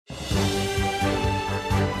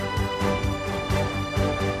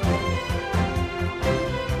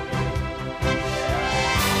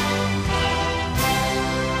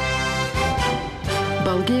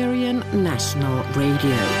Bulgarian National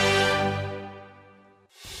Radio.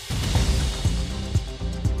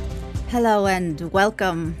 Hello and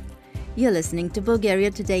welcome. You're listening to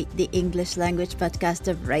Bulgaria Today, the English language podcast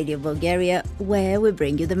of Radio Bulgaria, where we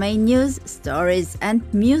bring you the main news, stories and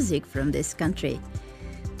music from this country.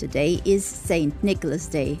 Today is St. Nicholas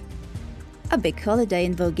Day, a big holiday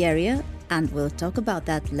in Bulgaria, and we'll talk about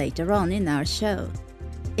that later on in our show.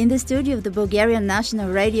 In the studio of the Bulgarian National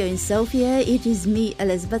Radio in Sofia, it is me,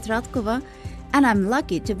 Elizabeth Radkova, and I'm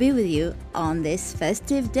lucky to be with you on this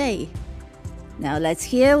festive day. Now let's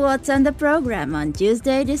hear what's on the program on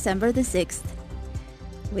Tuesday, December the 6th.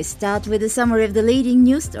 We start with a summary of the leading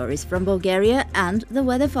news stories from Bulgaria and the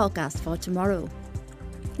weather forecast for tomorrow.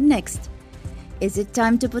 Next, is it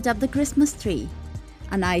time to put up the Christmas tree?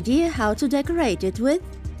 An idea how to decorate it with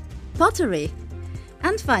pottery.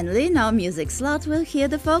 And finally, in our music slot, we'll hear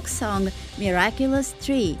the folk song Miraculous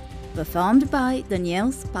Tree, performed by Daniel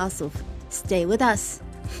Spasov. Stay with us.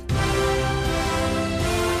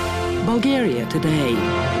 Bulgaria Today.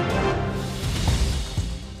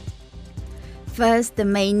 First, the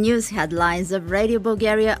main news headlines of Radio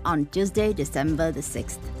Bulgaria on Tuesday, December the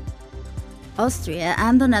 6th. Austria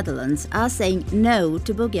and the Netherlands are saying no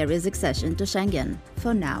to Bulgaria's accession to Schengen,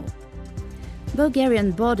 for now.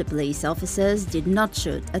 Bulgarian border police officers did not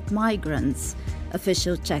shoot at migrants,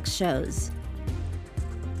 official check shows.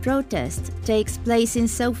 Protest takes place in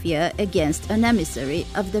Sofia against an emissary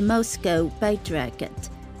of the Moscow Patriarchate.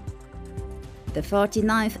 The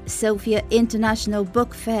 49th Sofia International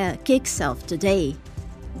Book Fair kicks off today.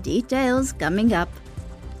 Details coming up.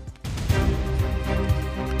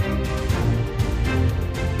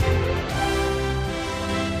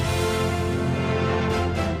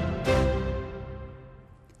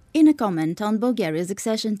 In a comment on Bulgaria's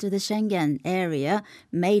accession to the Schengen area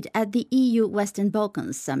made at the EU Western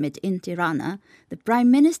Balkans summit in Tirana, the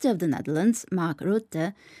Prime Minister of the Netherlands, Mark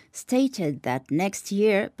Rutte, stated that next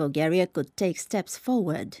year Bulgaria could take steps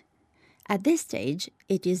forward. At this stage,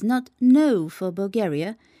 it is not no for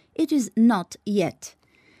Bulgaria, it is not yet.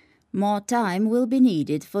 More time will be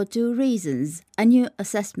needed for two reasons: a new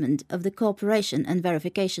assessment of the cooperation and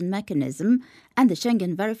verification mechanism and the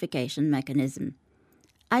Schengen verification mechanism.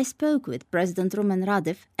 I spoke with President Rumen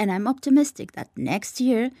Radev, and I'm optimistic that next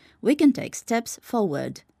year we can take steps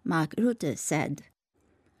forward, Mark Rutte said.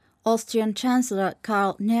 Austrian Chancellor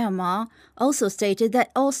Karl Nehammer also stated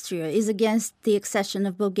that Austria is against the accession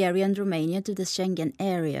of Bulgaria and Romania to the Schengen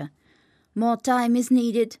area. More time is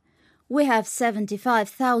needed. We have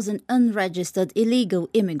 75,000 unregistered illegal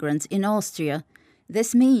immigrants in Austria.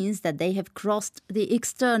 This means that they have crossed the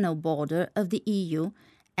external border of the EU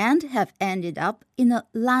and have ended up in a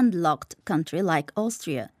landlocked country like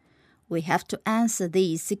Austria. We have to answer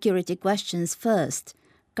these security questions first,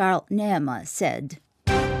 Karl Nehammer said.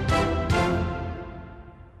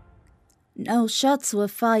 No shots were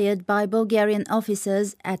fired by Bulgarian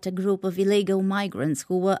officers at a group of illegal migrants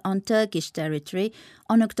who were on Turkish territory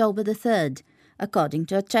on October the 3rd, according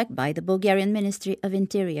to a check by the Bulgarian Ministry of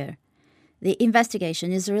Interior. The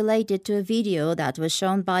investigation is related to a video that was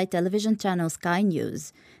shown by television channel Sky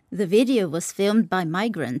News. The video was filmed by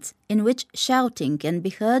migrants, in which shouting can be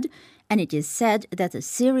heard, and it is said that a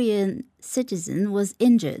Syrian citizen was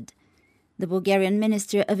injured. The Bulgarian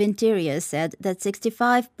Ministry of Interior said that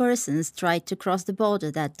 65 persons tried to cross the border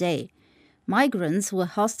that day. Migrants were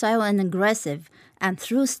hostile and aggressive and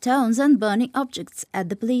threw stones and burning objects at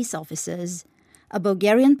the police officers. A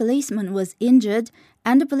Bulgarian policeman was injured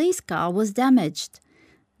and a police car was damaged.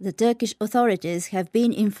 The Turkish authorities have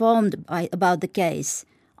been informed about the case.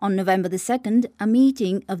 On November the 2nd, a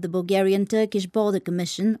meeting of the Bulgarian-Turkish Border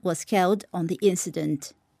Commission was held on the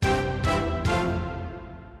incident.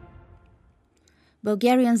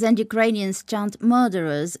 Bulgarians and Ukrainians chant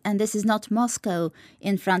 "murderers," and this is not Moscow,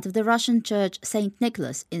 in front of the Russian church St.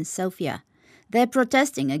 Nicholas in Sofia. They're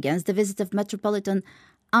protesting against the visit of Metropolitan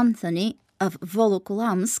Anthony of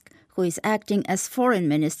Volokulamsk, who is acting as foreign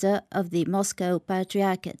minister of the Moscow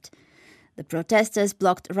Patriarchate. The protesters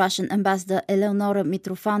blocked Russian ambassador Eleonora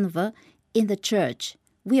Mitrofanova in the church.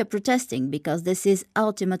 We are protesting because this is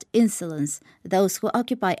ultimate insolence. Those who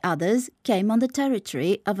occupy others came on the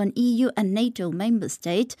territory of an EU and NATO member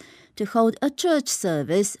state to hold a church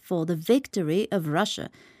service for the victory of Russia.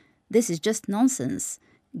 This is just nonsense,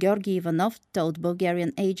 Georgy Ivanov told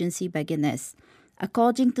Bulgarian agency BGNS.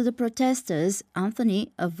 According to the protesters,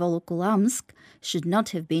 Anthony of Volokulamsk should not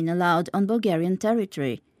have been allowed on Bulgarian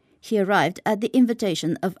territory. He arrived at the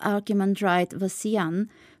invitation of Archimandrite Vassian,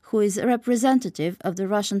 who is a representative of the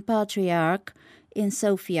Russian Patriarch in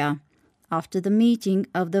Sofia. after the meeting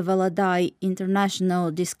of the Valdai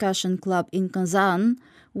International Discussion Club in Kazan,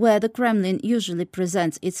 where the Kremlin usually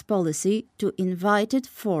presents its policy to invited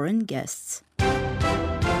foreign guests.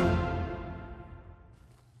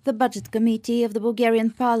 The Budget Committee of the Bulgarian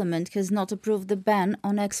Parliament has not approved the ban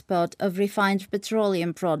on export of refined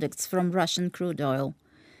petroleum products from Russian crude oil.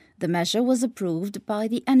 The measure was approved by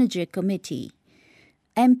the Energy Committee.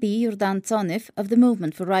 MP Yurdan Tsonev of the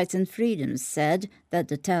Movement for Rights and Freedoms said that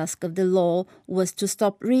the task of the law was to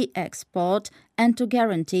stop re-export and to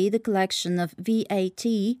guarantee the collection of VAT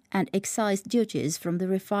and excise duties from the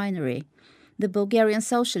refinery. The Bulgarian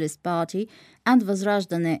Socialist Party and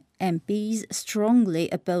Vozrajdane MPs strongly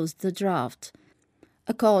opposed the draft.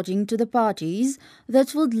 According to the parties,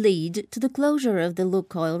 that would lead to the closure of the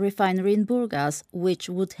Lukoil refinery in Burgas, which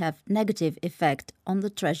would have negative effect on the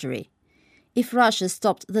treasury. If Russia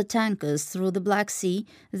stopped the tankers through the Black Sea,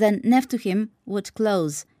 then Neftuchim would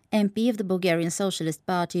close, MP of the Bulgarian Socialist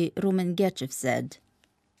Party Rumen Gechev said.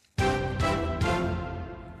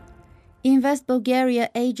 Invest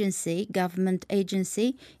Bulgaria Agency, government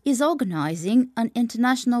agency, is organizing an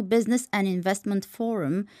international business and investment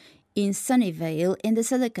forum in Sunnyvale in the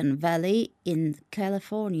Silicon Valley in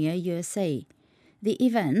California, USA. The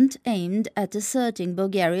event, aimed at asserting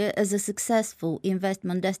Bulgaria as a successful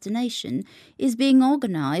investment destination, is being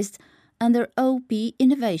organized under OP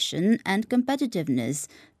Innovation and Competitiveness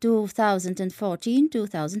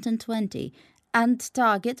 2014-2020 and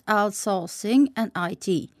target outsourcing and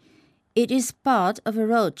IT. It is part of a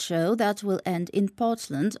roadshow that will end in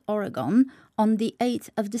Portland, Oregon, on the 8th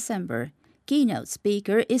of December. Keynote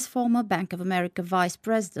speaker is former Bank of America Vice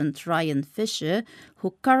President Ryan Fisher,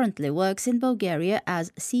 who currently works in Bulgaria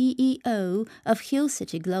as CEO of Hill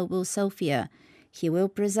City Global Sofia. He will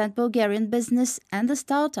present Bulgarian business and the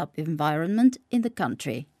startup environment in the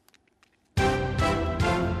country.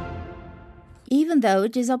 Even though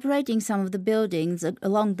it is operating some of the buildings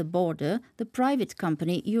along the border, the private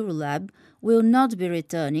company Eurolab will not be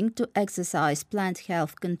returning to exercise plant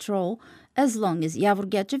health control as long as Yavor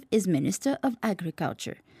Gechev is Minister of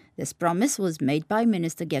Agriculture. This promise was made by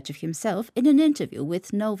Minister Gechev himself in an interview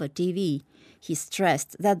with Nova TV. He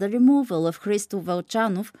stressed that the removal of Hristo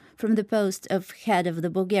Volchanov from the post of head of the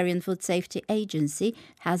Bulgarian Food Safety Agency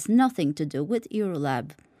has nothing to do with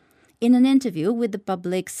Eurolab. In an interview with the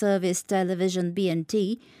public service television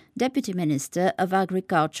BNT, Deputy Minister of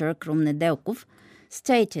Agriculture Krum Nedelkov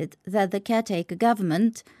stated that the caretaker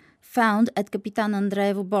government found at Kapitan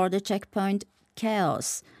Andreevo border checkpoint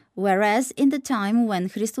chaos, whereas in the time when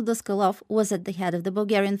Hristo Daskalov was at the head of the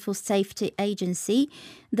Bulgarian Food Safety Agency,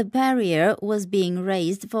 the barrier was being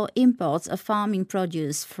raised for imports of farming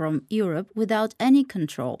produce from Europe without any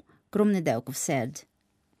control, Krum Nedelkov said.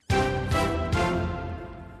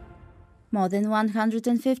 More than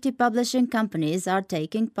 150 publishing companies are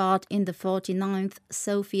taking part in the 49th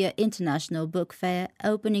Sofia International Book Fair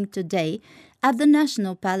opening today at the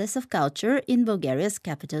National Palace of Culture in Bulgaria's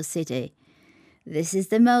capital city. This is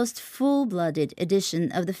the most full-blooded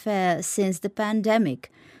edition of the fair since the pandemic,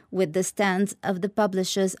 with the stands of the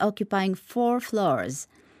publishers occupying 4 floors.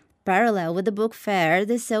 Parallel with the book fair,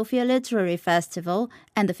 the Sofia Literary Festival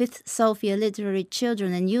and the 5th Sofia Literary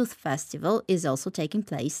Children and Youth Festival is also taking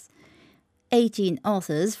place. 18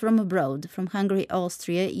 authors from abroad, from Hungary,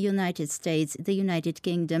 Austria, United States, the United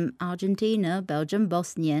Kingdom, Argentina, Belgium,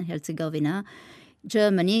 Bosnia and Herzegovina,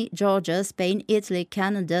 Germany, Georgia, Spain, Italy,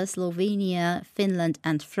 Canada, Slovenia, Finland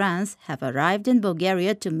and France have arrived in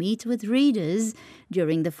Bulgaria to meet with readers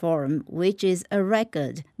during the forum, which is a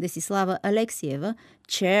record, Desislava Alexieva,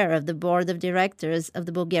 chair of the board of directors of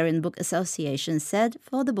the Bulgarian Book Association, said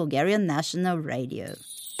for the Bulgarian National Radio.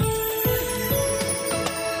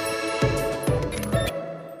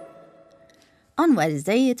 On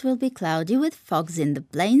Wednesday, it will be cloudy with fogs in the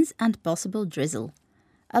plains and possible drizzle.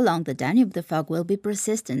 Along the Danube, the fog will be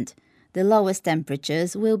persistent. The lowest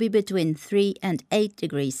temperatures will be between 3 and 8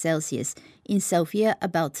 degrees Celsius. In Sofia,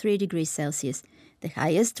 about 3 degrees Celsius. The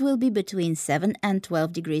highest will be between 7 and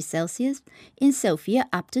 12 degrees Celsius. In Sofia,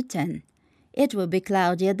 up to 10. It will be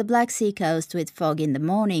cloudy at the Black Sea coast with fog in the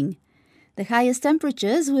morning. The highest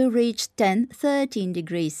temperatures will reach 10-13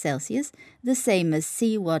 degrees Celsius, the same as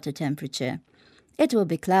seawater temperature. It will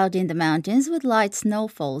be cloudy in the mountains with light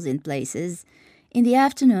snowfalls in places. In the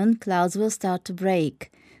afternoon, clouds will start to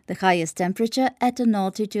break. The highest temperature at an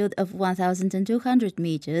altitude of 1,200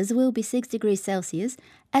 meters will be 6 degrees Celsius,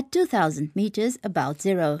 at 2,000 meters about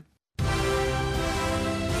zero.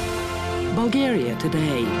 Bulgaria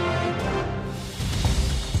Today.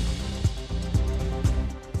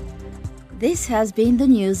 This has been the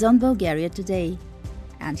news on Bulgaria Today.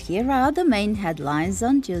 And here are the main headlines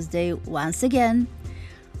on Tuesday once again.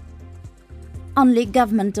 Only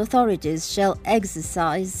government authorities shall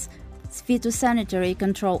exercise phytosanitary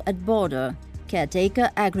control at border,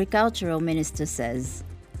 caretaker agricultural minister says.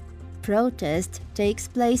 Protest takes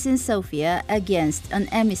place in Sofia against an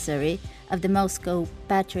emissary of the Moscow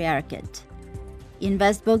Patriarchate.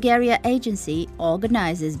 Invest Bulgaria agency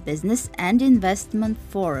organizes business and investment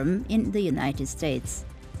forum in the United States.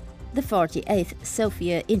 The 48th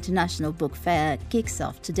Sofia International Book Fair kicks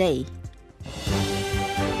off today.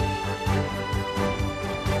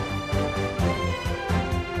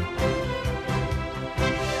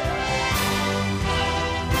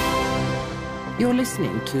 You're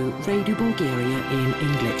listening to Radio Bulgaria in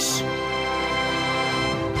English.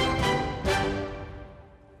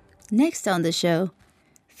 Next on the show,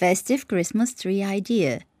 festive Christmas tree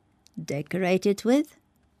idea. Decorate it with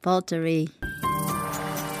pottery.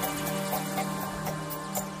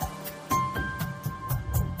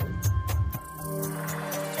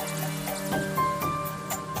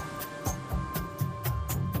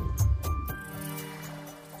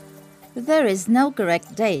 There is no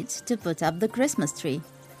correct date to put up the Christmas tree,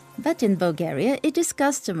 but in Bulgaria it is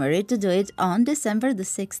customary to do it on December the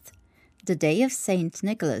 6th, the day of Saint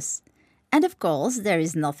Nicholas. And of course, there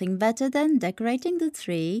is nothing better than decorating the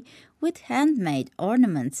tree with handmade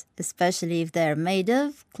ornaments, especially if they're made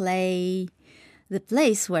of clay. The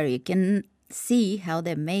place where you can see how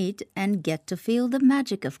they're made and get to feel the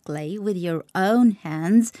magic of clay with your own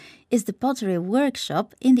hands is the pottery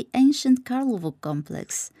workshop in the ancient Karlovo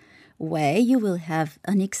complex, where you will have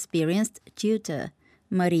an experienced tutor,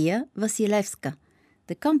 Maria Vasilevska.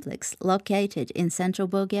 The complex, located in central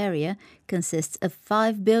Bulgaria, consists of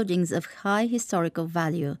 5 buildings of high historical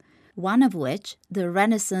value, one of which, the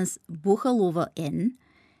Renaissance Buhalova Inn,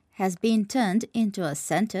 has been turned into a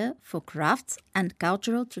center for crafts and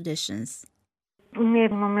cultural traditions.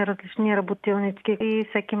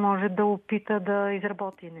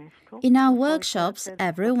 In our workshops,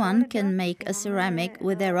 everyone can make a ceramic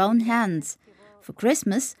with their own hands. For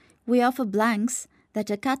Christmas, we offer blanks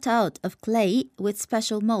that are cut out of clay with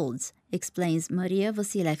special molds, explains Maria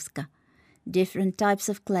Vasilevska. Different types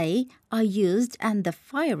of clay are used and the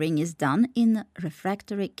firing is done in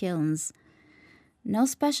refractory kilns. No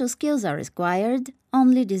special skills are required,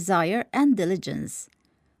 only desire and diligence.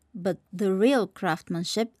 But the real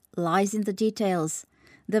craftsmanship lies in the details.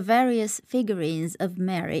 The various figurines of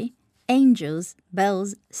Mary, angels,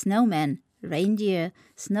 bells, snowmen, reindeer,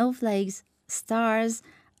 snowflakes, stars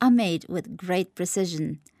are made with great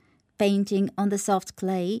precision. Painting on the soft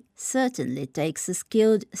clay certainly takes a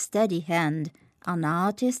skilled, steady hand, an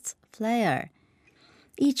artist's flair.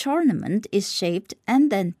 Each ornament is shaped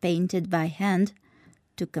and then painted by hand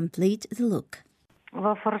to complete the look.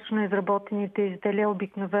 The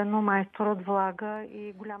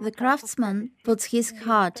craftsman puts his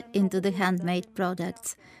heart into the handmade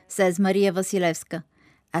products, says Maria Vasilevska.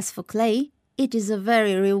 As for clay, it is a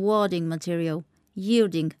very rewarding material,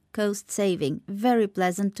 yielding, cost-saving, very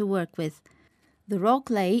pleasant to work with. The raw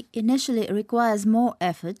clay initially requires more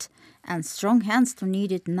effort and strong hands to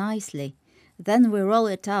knead it nicely. Then we roll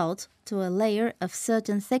it out to a layer of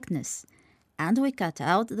certain thickness, and we cut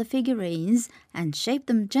out the figurines and shape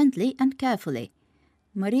them gently and carefully.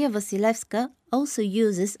 Maria Vasilevska also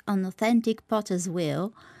uses an authentic potter's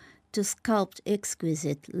wheel to sculpt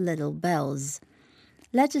exquisite little bells.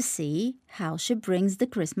 Let us see how she brings the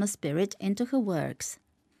Christmas spirit into her works.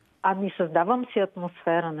 Създавам си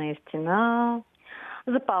атмосфера наистина.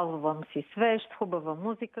 Запалвам си свещ, хубава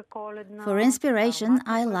музика коледна. For inspiration,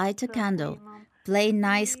 I light a candle, play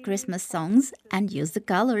nice Christmas songs, and use the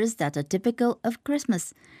colors that are typical of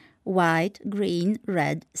Christmas: white, green,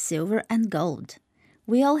 red, silver, and gold.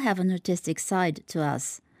 We all have an artistic side to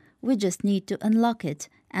us. We just need to unlock it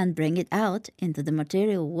and bring it out into the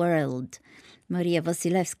material world, Maria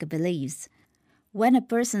Vasilevska believes. When a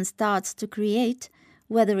person starts to create,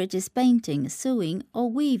 whether it is painting, sewing,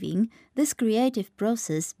 or weaving, this creative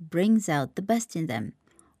process brings out the best in them.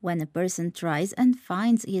 When a person tries and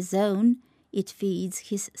finds his own, it feeds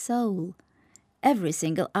his soul. Every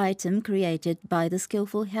single item created by the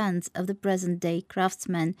skillful hands of the present-day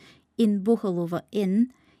craftsmen in Buhalova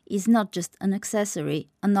Inn is not just an accessory,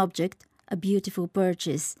 an object, a beautiful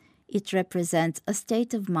purchase. It represents a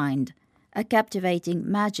state of mind, a captivating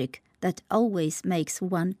magic that always makes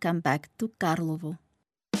one come back to Karlovo.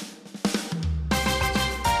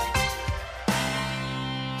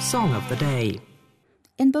 Song of the Day.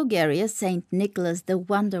 In Bulgaria, Saint Nicholas the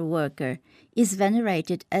Wonder Worker is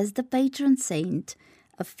venerated as the patron saint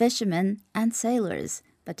of fishermen and sailors,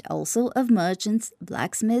 but also of merchants,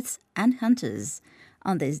 blacksmiths, and hunters.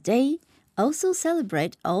 On this day, also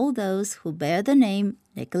celebrate all those who bear the name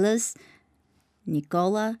Nicholas,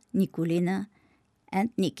 Nicola, Nikolina, and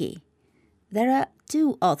Niki. There are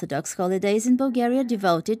 2 Orthodox holidays in Bulgaria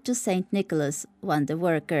devoted to Saint Nicholas, wonder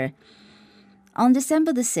worker. On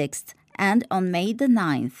December the 6th and on May the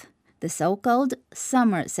 9th, the so-called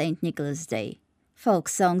Summer Saint Nicholas Day. Folk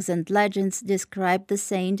songs and legends describe the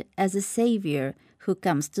saint as a savior who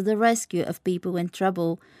comes to the rescue of people in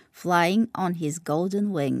trouble, flying on his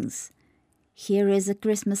golden wings. Here is a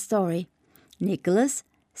Christmas story. Nicholas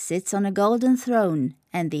sits on a golden throne,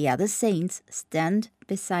 and the other saints stand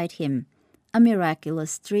beside him. A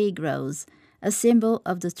miraculous tree grows, a symbol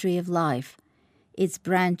of the tree of life. Its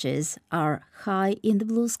branches are high in the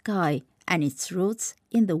blue sky, and its roots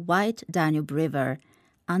in the white Danube River.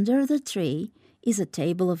 Under the tree is a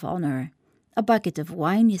table of honor. A bucket of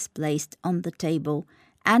wine is placed on the table,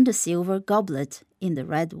 and a silver goblet in the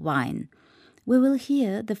red wine. We will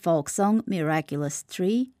hear the folk song Miraculous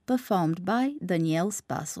Tree, performed by Daniel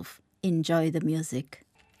Spasov. Enjoy the music.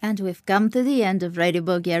 And we've come to the end of Radio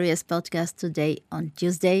Bulgaria's podcast today on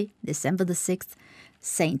Tuesday, December the 6th,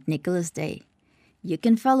 St. Nicholas Day. You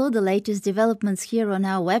can follow the latest developments here on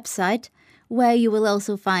our website, where you will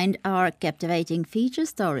also find our captivating feature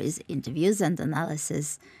stories, interviews and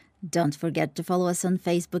analysis. Don't forget to follow us on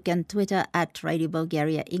Facebook and Twitter at Radio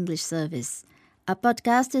Bulgaria English Service. Our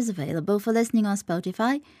podcast is available for listening on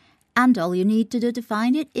Spotify, and all you need to do to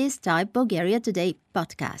find it is type Bulgaria Today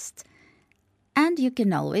podcast. And you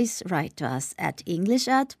can always write to us at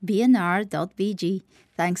english@bnr.bg.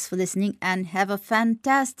 Thanks for listening and have a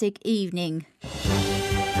fantastic evening.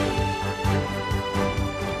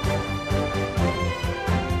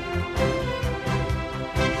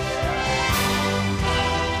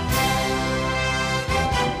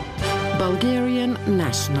 Bulgarian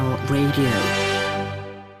National Radio.